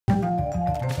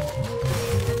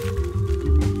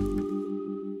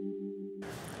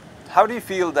How do you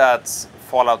feel that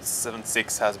Fallout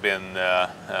 76 has been,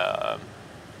 the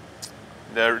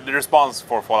response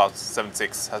for Fallout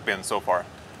 76 has been so far?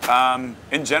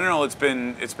 In general, it's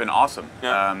been awesome.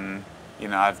 Yeah. You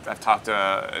know, I've talked to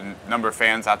a number of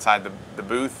fans outside the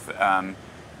booth.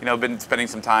 You know, been spending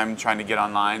some time trying to get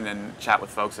online and chat with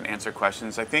folks and answer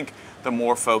questions. I think the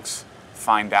more folks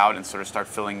find out and sort of start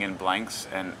filling in blanks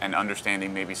and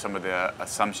understanding maybe some of the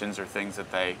assumptions or things that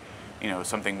they, you know,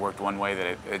 something worked one way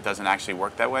that it doesn't actually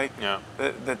work that way. Yeah.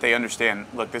 That they understand,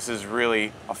 look, this is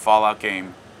really a Fallout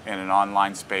game in an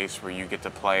online space where you get to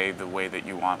play the way that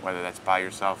you want, whether that's by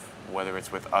yourself, whether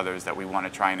it's with others, that we want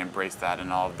to try and embrace that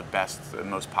in all of the best, the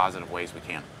most positive ways we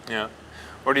can. Yeah.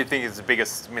 What do you think is the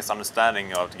biggest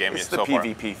misunderstanding of the game It's so the far?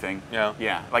 PvP thing. Yeah.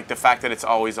 Yeah. Like the fact that it's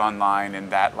always online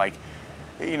and that, like,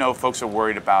 you know, folks are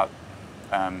worried about,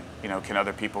 you know, can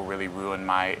other people really ruin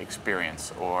my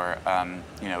experience? Or,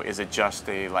 you know, is it just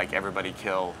a, like, everybody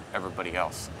kill everybody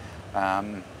else?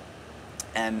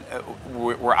 And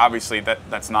we're obviously,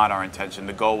 that's not our intention.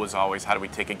 The goal was always, how do we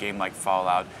take a game like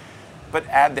Fallout, but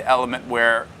add the element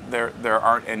where there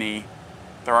aren't any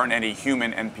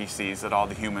human NPCs, that all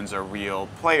the humans are real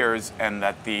players, and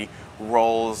that the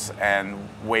roles and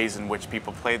ways in which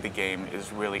people play the game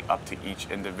is really up to each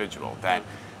individual. That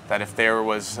if there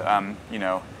was, you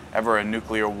know, ever a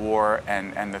nuclear war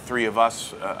and the three of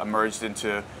us emerged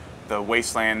into the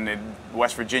wasteland in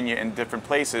West Virginia in different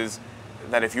places,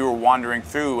 that if you were wandering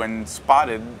through and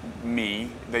spotted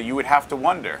me, that you would have to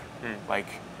wonder, like,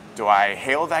 do I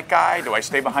hail that guy? Do I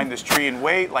stay behind this tree and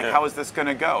wait? Like, how is this going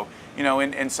to go? You know,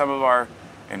 in some of our,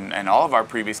 in all of our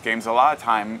previous games, a lot of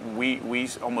time we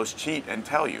almost cheat and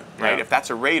tell you, right? Yeah. If that's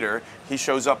a raider, he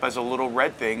shows up as a little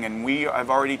red thing, and I've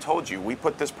already told you, we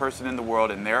put this person in the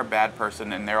world, and they're a bad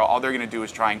person, and all they're going to do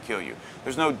is try and kill you.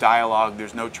 There's no dialogue,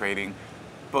 there's no trading.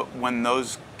 But when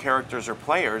those characters are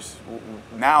players,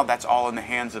 now that's all in the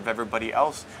hands of everybody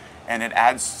else, and it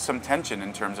adds some tension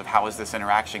in terms of how is this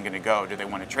interaction going to go? Do they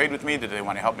want to trade with me? Do they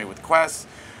want to help me with quests?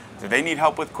 Do they need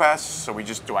help with quests? So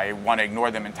do I want to ignore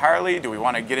them entirely? Do we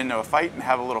want to get into a fight and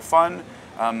have a little fun?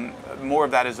 More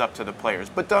of that is up to the players,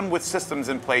 but done with systems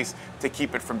in place to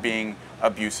keep it from being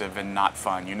abusive and not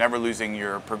fun. You're never losing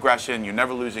your progression. You're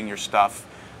never losing your stuff.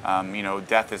 You know,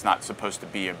 death is not supposed to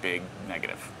be a big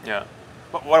negative. Yeah.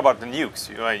 But what about the nukes?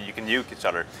 You can nuke each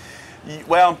other.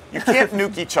 Well, you can't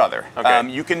nuke each other. Okay.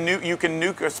 You can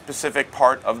nuke a specific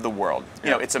part of the world. You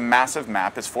know, it's a massive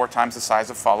map. It's 4 times the size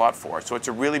of Fallout 4, so it's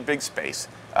a really big space.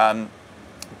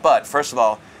 But first of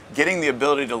all, getting the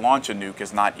ability to launch a nuke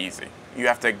is not easy. You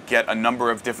have to get a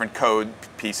number of different code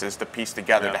pieces to piece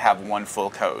together to have one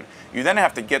full code. You then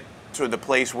have to get to the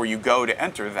place where you go to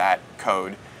enter that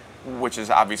code, which is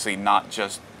obviously not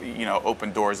just, you know,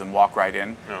 open doors and walk right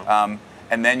in. No.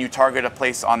 And then you target a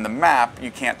place on the map.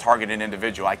 You can't target an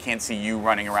individual. I can't see you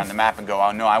running around the map and go,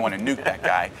 oh no, I want to nuke that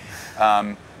guy.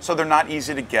 So they're not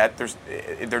easy to get.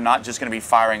 They're not just going to be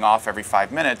firing off every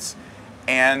 5 minutes.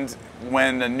 And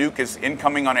when a nuke is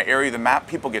incoming on an area of the map,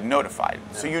 people get notified.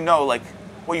 So you know, like,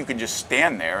 well, you can just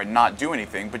stand there and not do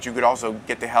anything, but you could also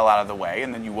get the hell out of the way,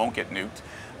 and then you won't get nuked.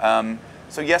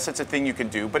 So yes, it's a thing you can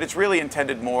do, but it's really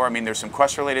intended more. I mean, there's some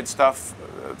quest-related stuff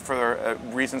for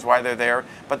reasons why they're there,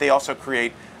 but they also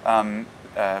create,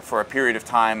 for a period of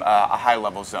time, a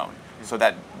high-level zone. So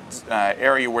that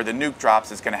area where the nuke drops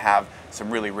is going to have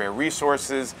some really rare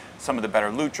resources, some of the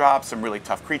better loot drops, some really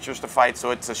tough creatures to fight.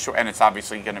 So it's and it's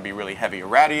obviously going to be really heavy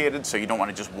irradiated, so you don't want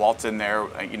to just waltz in there,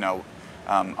 you know,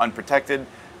 unprotected.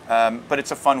 But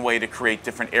it's a fun way to create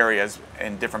different areas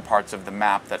in different parts of the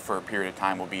map that for a period of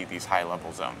time will be these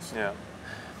high-level zones. Yeah.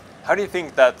 How do you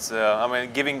think that, I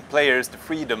mean, giving players the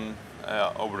freedom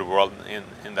over the world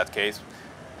in that case,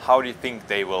 how do you think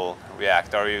they will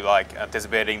react? Are you like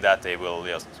anticipating that they will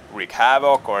just wreak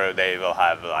havoc, or they will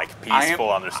have like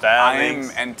peaceful understanding?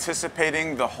 I am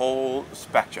anticipating the whole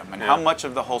spectrum, and how much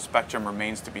of the whole spectrum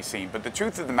remains to be seen. But the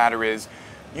truth of the matter is,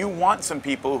 you want some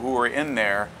people who are in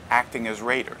there acting as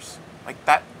raiders. Like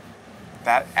that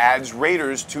adds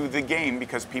raiders to the game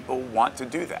because people want to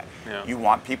do that. Yeah. You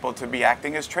want people to be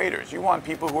acting as traders. You want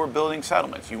people who are building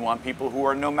settlements. You want people who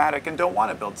are nomadic and don't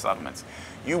want to build settlements.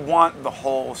 You want the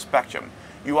whole spectrum.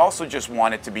 You also just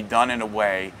want it to be done in a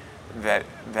way that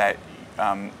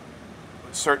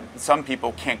some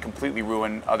people can't completely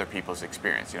ruin other people's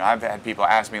experience. You know, I've had people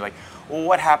ask me like, well,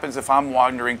 what happens if I'm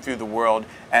wandering through the world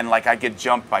and like I get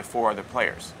jumped by 4 other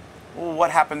players? Well,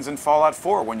 what happens in Fallout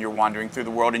 4 when you're wandering through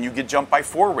the world and you get jumped by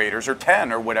 4 raiders or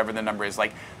 10 or whatever the number is?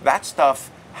 Like, that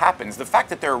stuff happens. The fact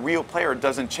that they're a real player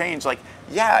doesn't change. Like,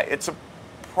 yeah, it's a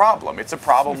problem. It's a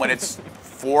problem when it's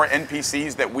 4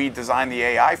 NPCs that we designed the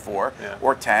AI for,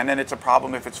 or 10, and it's a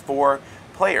problem if it's 4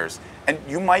 players. And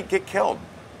you might get killed,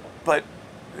 but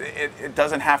it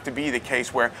doesn't have to be the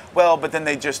case where, well, but then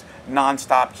they just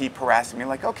nonstop keep harassing me.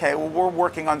 Like, okay, well, we're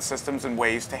working on systems and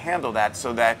ways to handle that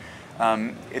so that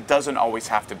it doesn't always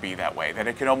have to be that way, that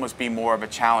it can almost be more of a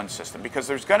challenge system. Because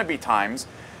there's going to be times,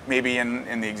 maybe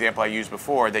in the example I used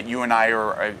before, that you and I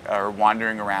are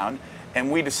wandering around and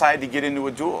we decide to get into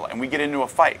a duel and we get into a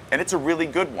fight. And it's a really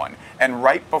good one. And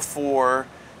right before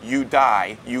you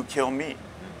die, you kill me.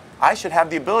 I should have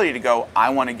the ability to go, I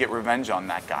want to get revenge on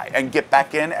that guy and get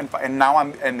back in, and now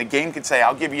and the game could say,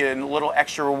 I'll give you a little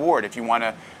extra reward if you want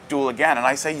to duel again. And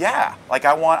I say, yeah, like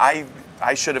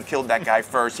I should have killed that guy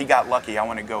first. He got lucky. I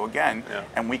want to go again,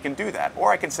 and we can do that.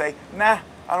 Or I can say, nah,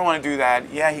 I don't want to do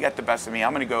that. Yeah, he got the best of me.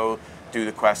 I'm going to go do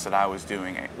the quest that I was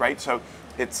doing, right? So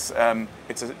it's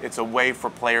a way for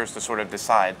players to sort of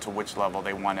decide to which level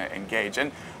they want to engage.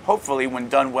 And hopefully, when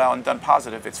done well and done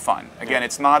positive, it's fun. Again,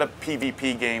 it's not a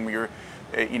PvP game where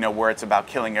where it's about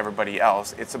killing everybody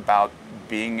else. It's about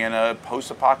being in a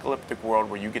post-apocalyptic world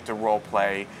where you get to role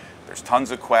play. There's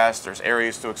tons of quests. There's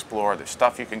areas to explore. There's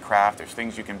stuff you can craft. There's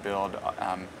things you can build.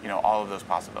 All of those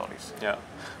possibilities. Yeah.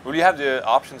 Will you have the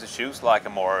option to choose like a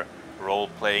more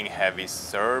role-playing heavy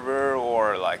server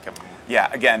or like a? Yeah.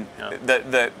 Again,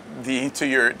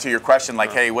 to your question,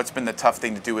 like, hey, what's been the tough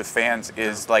thing to do with fans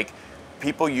is like,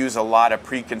 people use a lot of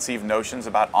preconceived notions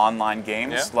about online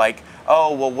games. Like,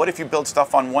 oh, well, what if you build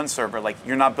stuff on one server? Like,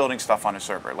 you're not building stuff on a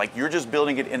server. Like, you're just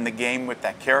building it in the game with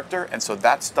that character, and so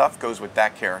that stuff goes with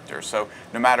that character. So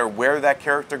no matter where that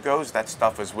character goes, that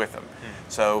stuff is with them.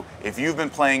 So if you've been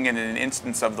playing in an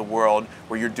instance of the world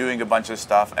where you're doing a bunch of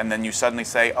stuff, and then you suddenly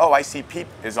say, oh, I see Pete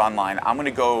is online, I'm going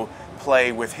to go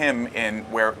play with him in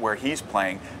where he's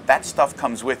playing, that stuff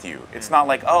comes with you. It's not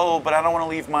like, oh, but I don't want to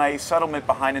leave my settlement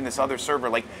behind in this other server.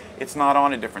 Like, it's not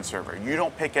on a different server. You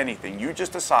don't pick anything. You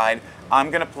just decide, I'm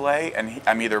going to play, and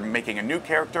I'm either making a new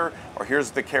character, or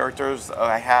here's the characters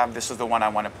I have, this is the one I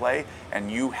want to play, and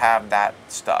you have that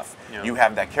stuff. You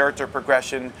have that character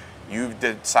progression. You've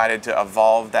decided to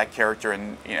evolve that character,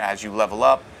 and as you level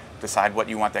up, decide what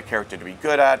you want that character to be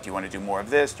good at. Do you want to do more of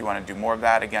this? Do you want to do more of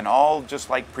that? Again, all just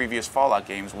like previous Fallout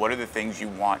games, what are the things you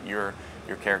want your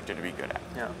character to be good at?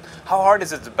 Yeah. How hard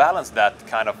is it to balance that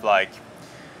kind of like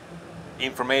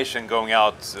information going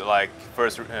out, like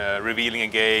first revealing a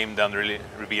game, then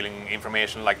revealing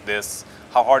information like this?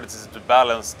 How hard is it to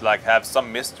balance, like have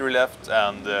some mystery left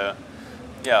and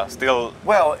still?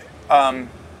 Well,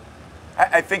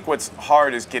 I think what's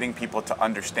hard is getting people to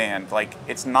understand, like,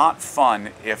 it's not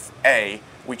fun if A,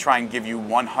 we try and give you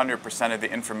 100% of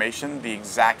the information the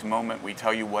exact moment we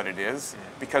tell you what it is,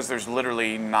 because there's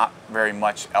literally not very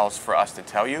much else for us to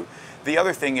tell you. The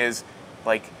other thing is,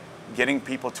 like, getting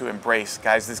people to embrace,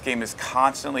 guys, this game is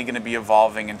constantly going to be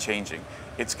evolving and changing.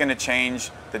 It's going to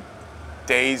change the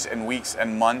days and weeks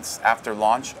and months after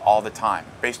launch all the time,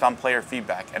 based on player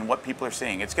feedback and what people are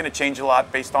seeing. It's going to change a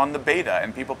lot based on the beta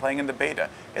and people playing in the beta.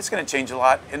 It's going to change a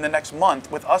lot in the next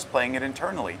month with us playing it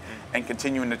internally and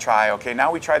continuing to try, okay,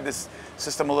 now we tried this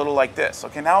system a little like this.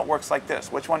 Okay, now it works like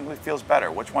this. Which one feels better?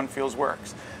 Which one feels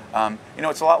worse?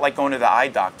 It's a lot like going to the eye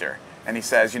doctor and he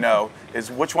says,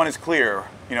 which one is clear?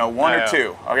 One or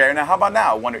two. Okay, now how about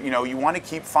now? You want to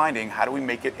keep finding, how do we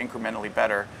make it incrementally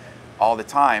better all the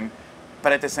time?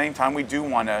 But at the same time, we do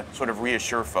want to sort of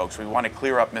reassure folks. We want to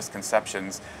clear up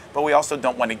misconceptions, but we also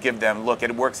don't want to give them, look,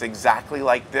 it works exactly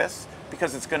like this,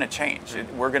 because it's going to change.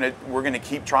 We're going to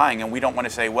keep trying, and we don't want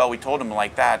to say, well, we told them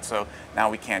like that, so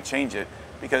now we can't change it,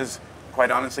 because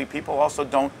quite honestly, people also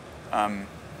don't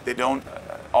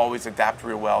always adapt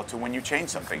real well to when you change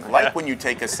something. Like when you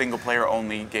take a single-player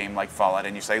only game like Fallout,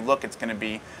 and you say, look, it's going to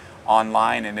be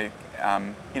online, and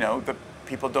the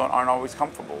people aren't always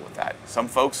comfortable with that. Some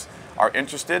folks are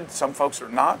interested, some folks are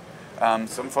not.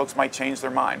 Some folks might change their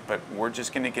mind, but we're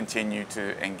just going to continue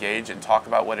to engage and talk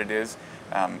about what it is.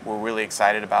 We're really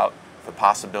excited about the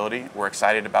possibility. We're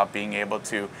excited about being able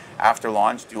to, after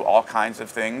launch, do all kinds of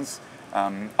things,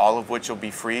 all of which will be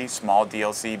free, small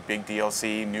DLC, big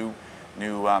DLC, new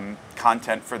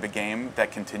content for the game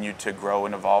that continue to grow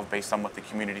and evolve based on what the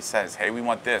community says. Hey, we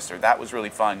want this, or that was really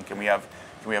fun. Can we have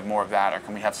more of that, or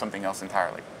can we have something else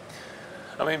entirely?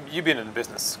 I mean, you've been in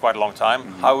business quite a long time.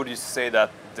 How would you say that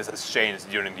this has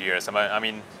changed during the years? I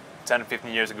mean, 10,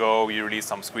 15 years ago, you released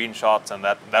some screenshots and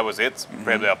that was it,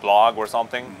 probably a blog or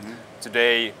something.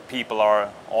 Today, people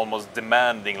are almost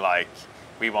demanding, like,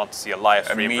 we want to see a live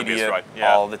stream for this, right?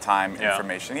 All the time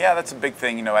information. Yeah, that's a big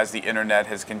thing, as the internet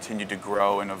has continued to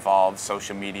grow and evolve,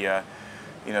 social media,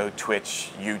 Twitch,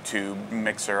 YouTube,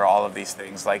 Mixer, all of these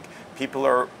things. Like, people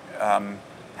are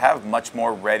have much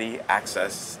more ready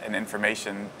access and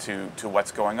information to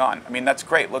what's going on. I mean, that's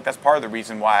great. Look, that's part of the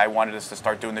reason why I wanted us to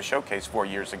start doing the showcase 4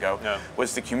 years ago,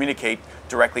 was to communicate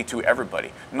directly to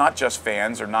everybody, not just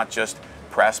fans or not just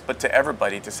press, but to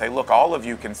everybody, to say, look, all of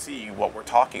you can see what we're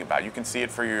talking about. You can see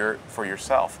it for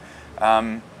yourself.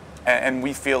 And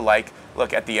we feel like,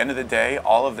 look, at the end of the day,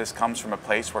 all of this comes from a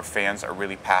place where fans are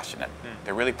really passionate.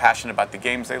 They're really passionate about the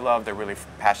games they love. They're really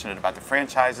passionate about the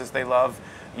franchises they love.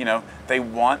 You know, they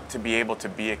want to be able to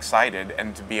be excited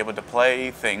and to be able to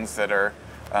play things that are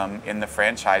in the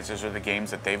franchises or the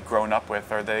games that they've grown up with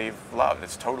or they've loved.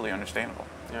 It's totally understandable.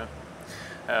 Yeah.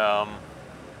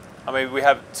 I mean, we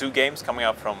have 2 games coming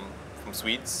up from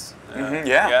Swedes.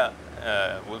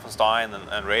 Wolfenstein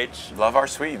and Rage. Love our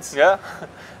Swedes. Yeah.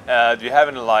 Do you have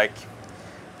any like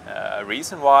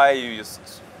reason why you just?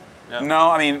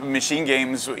 No, I mean, Machine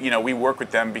Games, you know, we work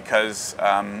with them because,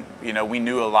 you know, we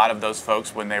knew a lot of those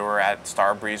folks when they were at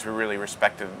Starbreeze. We really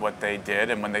respected what they did.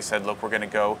 And when they said, look, we're going to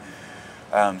go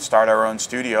start our own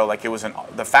studio, like it was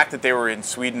the fact that they were in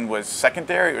Sweden was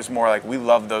secondary. It was more like, we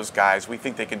love those guys. We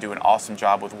think they can do an awesome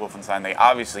job with Wolfenstein. They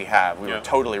obviously have. We were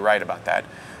totally right about that.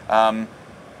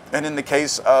 And in the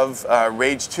case of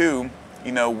Rage 2,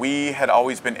 you know, we had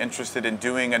always been interested in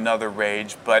doing another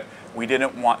Rage, but we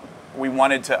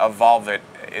wanted to evolve it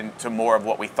into more of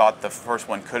what we thought the first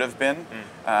one could have been.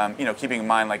 You know, keeping in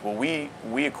mind, like, well,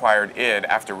 we acquired id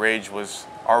after Rage was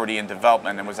already in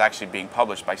development and was actually being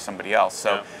published by somebody else.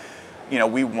 So, you know,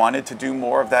 we wanted to do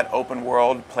more of that open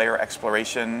world player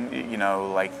exploration, you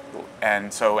know, like,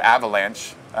 and so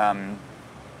Avalanche,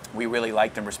 we really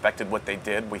liked and respected what they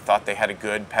did. We thought they had a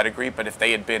good pedigree, but if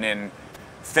they had been in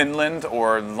Finland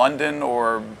or London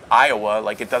or Iowa,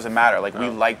 like, it doesn't matter. Like, we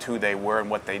liked who they were and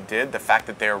what they did. The fact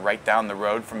that they are right down the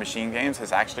road from Machine Games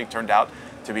has actually turned out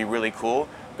to be really cool,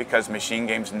 because Machine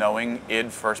Games, knowing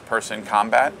id first-person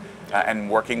combat and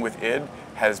working with id,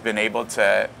 has been able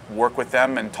to work with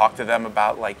them and talk to them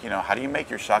about, like, you know, how do you make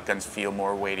your shotguns feel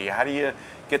more weighty? How do you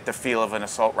get the feel of an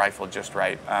assault rifle just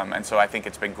right? And so I think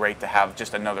it's been great to have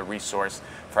just another resource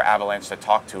for Avalanche to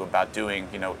talk to about doing,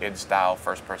 you know, id-style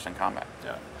first-person combat.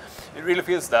 Yeah, it really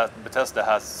feels that Bethesda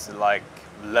has like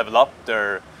leveled up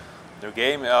their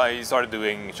game. You started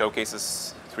doing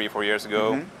showcases 3 or 4 years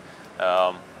ago.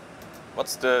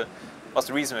 What's the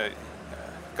reason?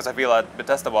 Because I feel like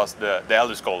Bethesda was the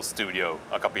Elder Scrolls studio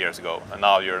a couple years ago, and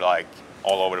now you're like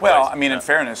all over the place. Well, I mean, in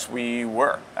fairness, we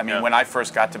were. I mean, when I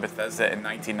first got to Bethesda in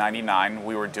 1999,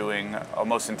 we were doing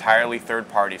almost entirely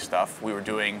third-party stuff. We were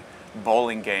doing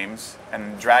bowling games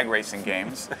and drag racing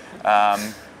games,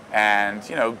 and,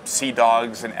 you know, Sea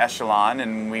Dogs and Echelon,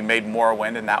 and we made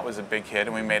Morrowind, and that was a big hit,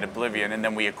 and we made Oblivion, and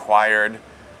then we acquired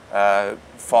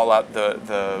Fallout,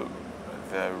 the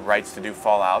rights to do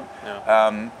Fallout.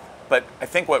 But I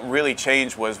think what really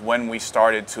changed was when we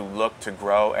started to look to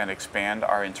grow and expand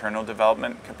our internal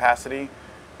development capacity,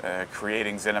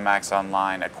 creating ZeniMax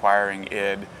Online, acquiring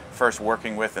id, first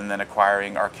working with and then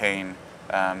acquiring Arcane,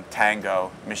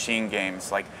 Tango, Machine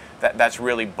Games. Like, that's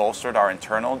really bolstered our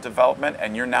internal development,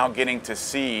 and you're now getting to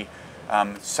see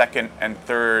second and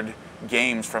third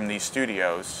games from these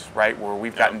studios, right, where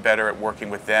we've gotten better at working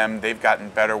with them. They've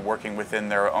gotten better working within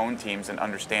their own teams and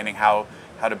understanding how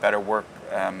to better work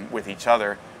with each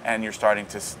other, and you're starting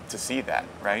to see that,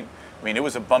 right? I mean, it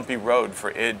was a bumpy road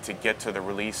for id to get to the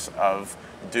release of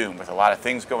Doom, with a lot of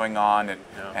things going on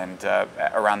and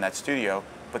around that studio,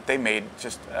 but they made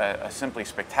just a simply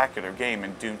spectacular game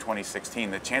in Doom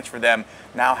 2016. The chance for them,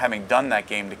 now having done that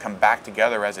game, to come back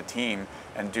together as a team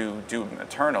and do Doom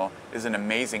Eternal is an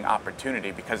amazing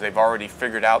opportunity, because they've already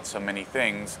figured out so many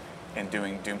things in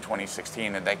doing Doom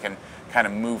 2016 that they can kind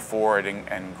of move forward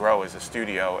and grow as a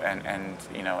studio and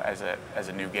you know, as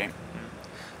a new game.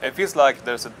 It feels like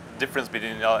there's a difference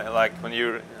between like when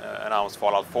you announced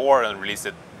Fallout 4 and released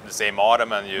it the same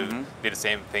autumn, and you did the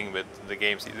same thing with the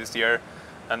games this year,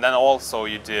 and then also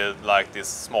you did like these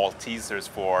small teasers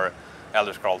for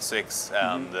Elder Scrolls 6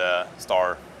 and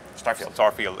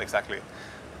Starfield, exactly.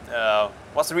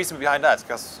 What's the reason behind that?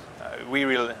 Because a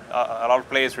lot of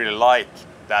players really like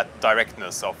that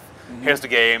directness of here's the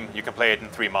game, you can play it in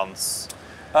 3 months.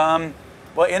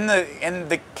 Well, in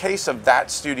the case of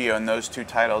that studio and those 2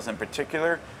 titles in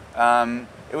particular,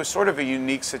 it was sort of a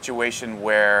unique situation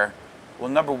where, well,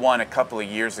 number one, a couple of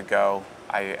years ago,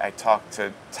 I talked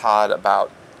to Todd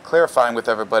about clarifying with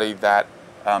everybody that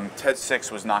TED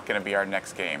 6 was not going to be our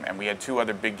next game, and we had 2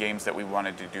 other big games that we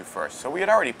wanted to do first. So we had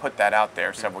already put that out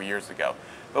there several years ago,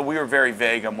 but we were very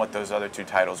vague on what those other 2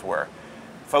 titles were.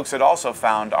 Folks had also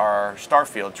found our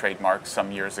Starfield trademark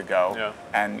some years ago,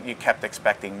 and you kept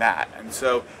expecting that. And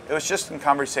so it was just in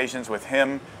conversations with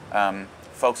him,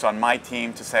 folks on my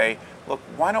team to say, look,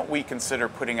 why don't we consider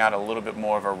putting out a little bit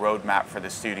more of a roadmap for the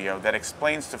studio that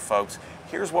explains to folks,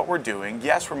 here's what we're doing.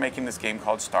 Yes, we're making this game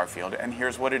called Starfield, and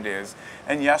here's what it is.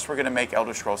 And yes, we're going to make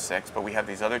Elder Scrolls VI, but we have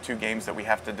these other 2 games that we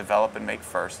have to develop and make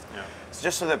first. Yeah. So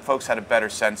just so that folks had a better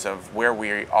sense of where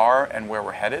we are and where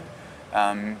we're headed.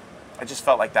 I just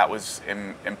felt like that was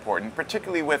important,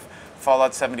 particularly with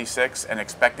Fallout 76 and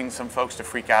expecting some folks to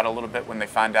freak out a little bit when they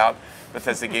find out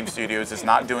Bethesda Game Studios is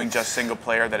not doing just single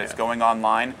player, that it's going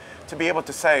online. To be able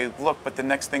to say, look, but the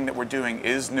next thing that we're doing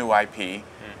is new IP,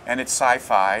 and it's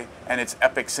sci-fi, and it's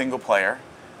epic single player.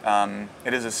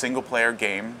 It is a single player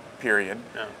game, period.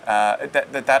 Yeah.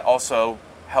 That also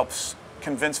helps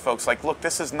convince folks, like, look,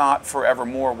 this is not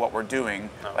forevermore what we're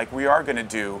doing. No. Like, we are going to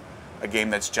do a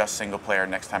game that's just single player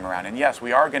next time around. And yes,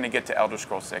 we are going to get to Elder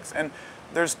Scrolls VI. And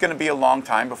there's going to be a long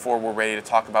time before we're ready to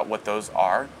talk about what those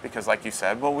are, because like you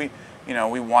said, well, we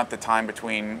want the time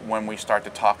between when we start to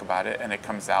talk about it and it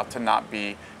comes out to not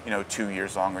be, 2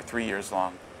 years long or 3 years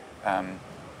long.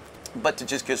 But to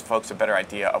just give folks a better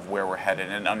idea of where we're headed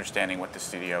and understanding what the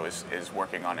studio is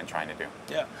working on and trying to do.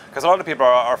 Yeah, because a lot of people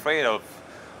are afraid of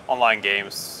online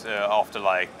games after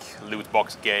like loot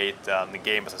box gate and the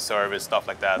game as a service, stuff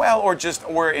like that. Well,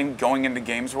 or in going into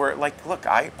games where, like, look,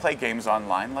 I play games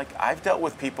online. Like, I've dealt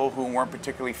with people who weren't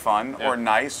particularly fun or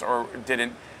nice or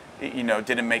didn't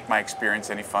make my experience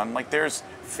any fun. Like, there's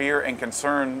fear and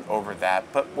concern over that,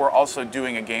 but we're also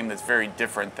doing a game that's very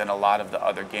different than a lot of the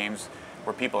other games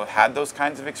where people have had those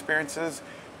kinds of experiences,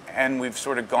 and we've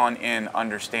sort of gone in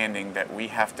understanding that we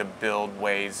have to build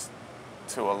ways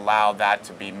to allow that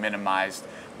to be minimized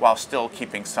while still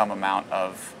keeping some amount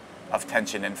of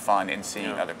tension and fun in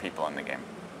seeing other people in the game.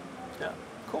 Yeah,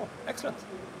 cool, excellent.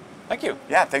 Thank you.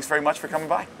 Yeah, thanks very much for coming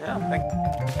by. Yeah,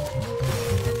 thank you.